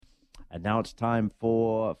And now it's time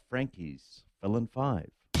for Frankie's Fill in 5.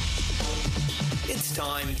 It's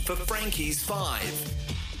time for Frankie's 5.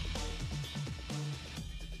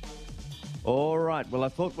 All right. Well, I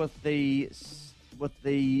thought with the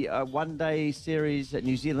one-day series,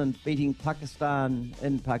 New Zealand beating Pakistan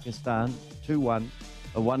in Pakistan 2-1,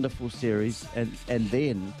 a wonderful series, and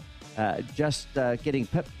then just getting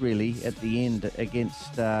pipped really at the end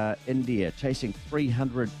against India, chasing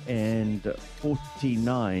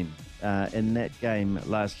 349 in that game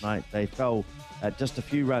last night. They fell just a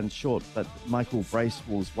few runs short, but Michael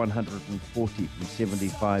Bracewell's 140 from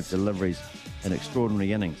 75 deliveries, an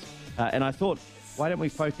extraordinary innings. And I thought, why don't we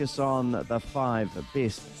focus on the 5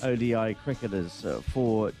 best ODI cricketers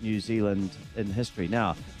for New Zealand in history?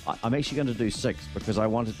 Now, I'm actually going to do 6 because I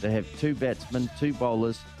wanted to have 2 batsmen, 2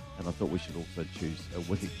 bowlers, and I thought we should also choose a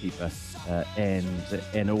wicketkeeper and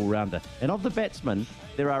an all-rounder. And of the batsmen,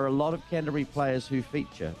 there are a lot of Canterbury players who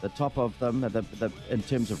feature. The top of them, in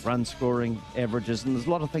terms of run scoring averages, and there's a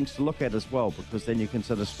lot of things to look at as well, because then you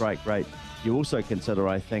consider strike rate. You also consider,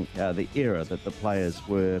 I think, the era that the players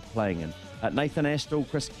were playing in. Nathan Astle,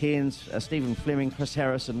 Chris Cairns, Stephen Fleming, Chris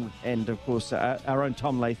Harrison, and of course our own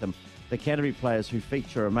Tom Latham, the Canterbury players who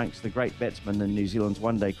feature amongst the great batsmen in New Zealand's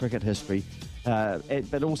one-day cricket history.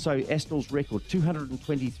 But also Astle's record,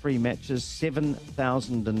 223 matches,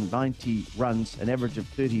 7,090 runs, an average of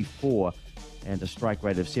 34 and a strike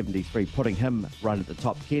rate of 73, putting him right at the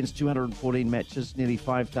top. Cairns, 214 matches, nearly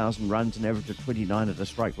 5,000 runs, an average of 29 at a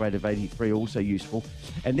strike rate of 83, also useful.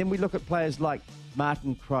 And then we look at players like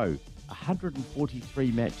Martin Crowe,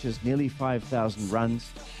 143 matches, nearly 5,000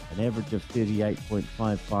 runs, an average of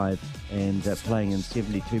 38.55 and playing in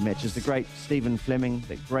 72 matches. The great Stephen Fleming,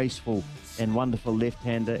 the graceful and wonderful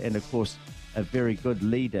left-hander, and of course a very good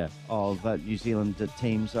leader of New Zealand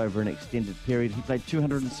teams over an extended period. He played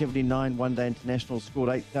 279 one-day internationals, scored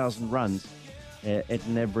 8,000 runs at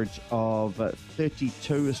an average of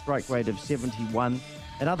 32, a strike rate of 71.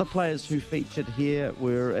 And other players who featured here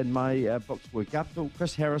were, in my books, were Guptill,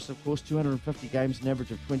 Chris Harris, of course, 250 games, an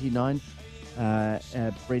average of 29.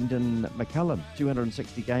 Brendan McCullum,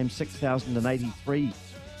 260 games, 6,083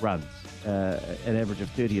 runs, an average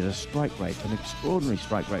of 30 at a strike rate, an extraordinary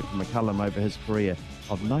strike rate for McCullum over his career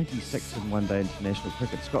of 96 in one-day international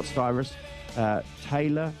cricket. Scott Styrus,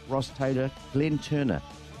 Ross Taylor, Glenn Turner,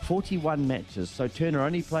 41 matches. So Turner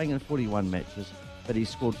only playing in 41 matches, but he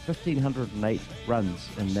scored 1,508 runs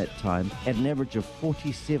in that time at an average of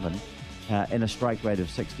 47 and a strike rate of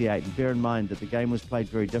 68. And bear in mind that the game was played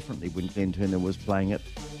very differently when Glenn Turner was playing it.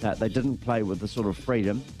 They didn't play with the sort of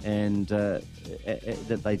freedom and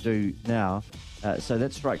that they do now. So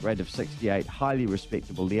that strike rate of 68, highly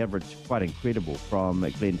respectable. The average, quite incredible from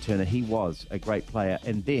Glenn Turner. He was a great player.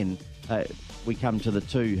 And then we come to the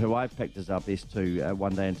 2 who I picked as our best 2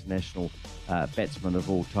 one-day international batsmen of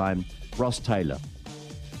all time. Ross Taylor,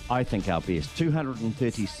 I think our best.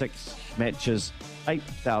 236 matches,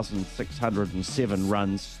 8,607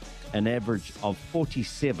 runs, an average of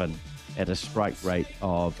 47 at a strike rate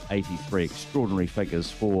of 83. Extraordinary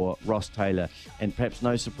figures for Ross Taylor. And perhaps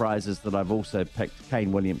no surprises that I've also picked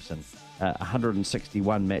Kane Williamson.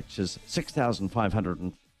 161 matches,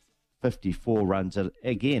 6,554 runs,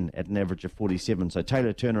 again at an average of 47. So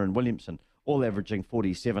Taylor, Turner and Williamson all averaging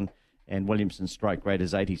 47, and Williamson's strike rate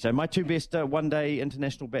is 80. So my 2 best one-day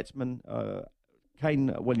international batsmen,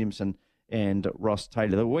 Kane Williamson and Ross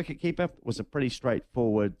Taylor. The wicketkeeper was a pretty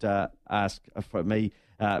straightforward ask for me.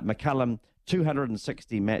 McCullum,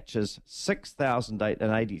 260 matches,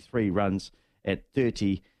 6,083 runs at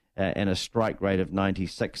 30 and a strike rate of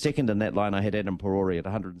 96. Second in that line, I had Adam Perori at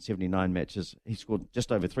 179 matches. He scored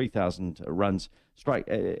just over 3,000 runs, strike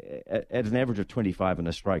at an average of 25 and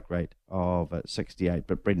a strike rate of 68.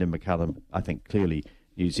 But Brendan McCullum, I think, clearly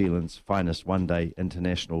New Zealand's finest one-day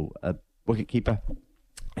international wicketkeeper.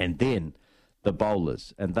 And then the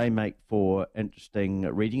bowlers, and they make for interesting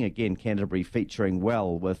reading. Again, Canterbury featuring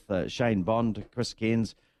well with Shane Bond, Chris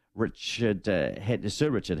Cairns, Sir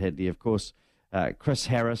Richard Hadley, of course, Chris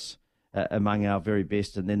Harris among our very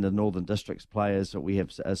best, and then the Northern Districts players. We have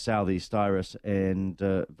Southee, Styrus and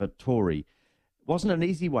Vittori. Wasn't an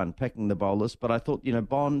easy one picking the bowlers, but I thought,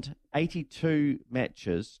 Bond, 82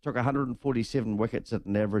 matches, took 147 wickets at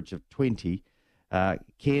an average of 20.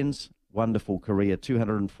 Cairns, wonderful career,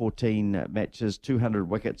 214 matches, 200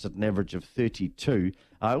 wickets at an average of 32.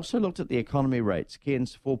 I also looked at the economy rates.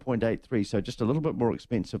 Cairns, 4.83, so just a little bit more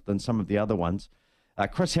expensive than some of the other ones.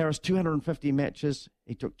 Chris Harris, 250 matches.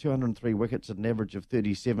 He took 203 wickets at an average of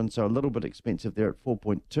 37, so a little bit expensive there at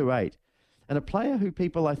 4.28. And a player who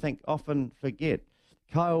people, I think, often forget,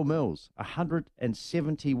 Kyle Mills,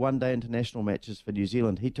 170 one-day international matches for New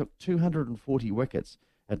Zealand. He took 240 wickets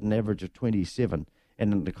at an average of 27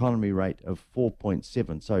 and an economy rate of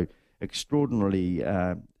 4.7. So extraordinarily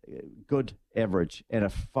good average and a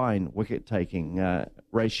fine wicket-taking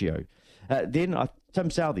ratio. Then Tim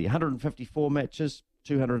Southee, 154 matches,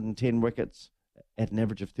 210 wickets at an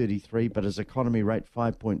average of 33, but his economy rate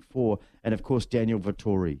 5.4. And, of course, Daniel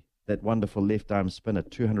Vettori, that wonderful left-arm spinner,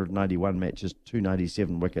 291 matches,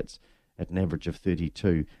 297 wickets at an average of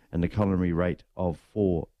 32, an economy rate of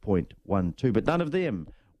 4.12. But none of them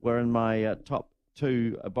were in my top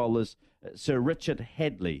two bowlers. Sir Richard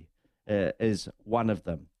Hadlee is one of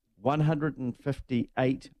them.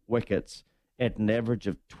 158 wickets at an average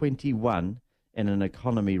of 21 and an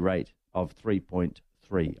economy rate of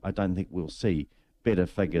 3.3. I don't think we'll see better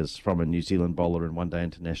figures from a New Zealand bowler in one-day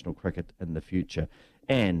international cricket in the future.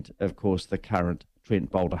 And, of course, the current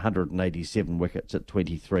Trent Boult, 187 wickets at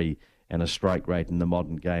 23 and a strike rate in the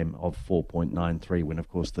modern game of 4.93 when, of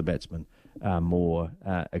course, the batsmen are more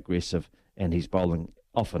aggressive and he's bowling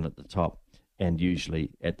often at the top and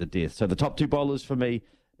usually at the death. So the top two bowlers for me,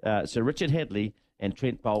 Sir Richard Hadlee and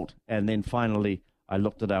Trent Boult. And then finally, I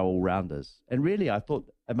looked at our all-rounders. And really, I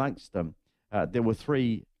thought amongst them, there were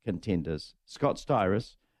three contenders. Scott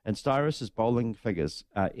Styris, and Styris' bowling figures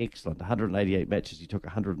are excellent. 188 matches, he took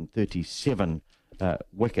 137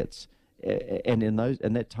 wickets. And in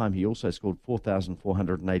that time, he also scored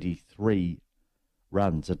 4,483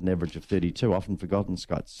 runs at an average of 32. Often forgotten,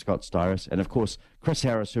 Scott Styris. And, of course, Chris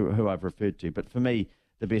Harris, who I've referred to. But for me,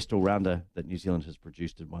 the best all-rounder that New Zealand has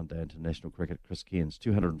produced in one-day international cricket, Chris Cairns,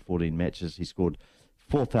 214 matches. He scored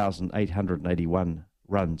 4,881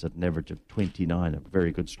 runs at an average of 29, a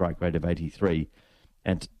very good strike rate of 83.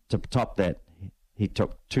 And to top that, he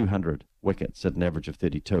took 200 wickets at an average of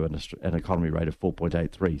 32 and an economy rate of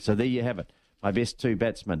 4.83. So there you have it. My best two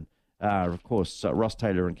batsmen are, of course, Ross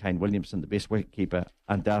Taylor and Kane Williamson. The best wicketkeeper,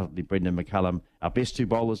 undoubtedly Brendan McCullum. Our best two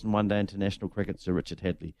bowlers in one-day international cricket, Sir Richard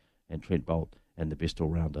Hadlee and Trent Boult. And the best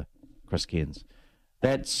all-rounder, Chris Cairns.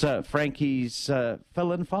 That's Frankie's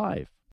fill in five.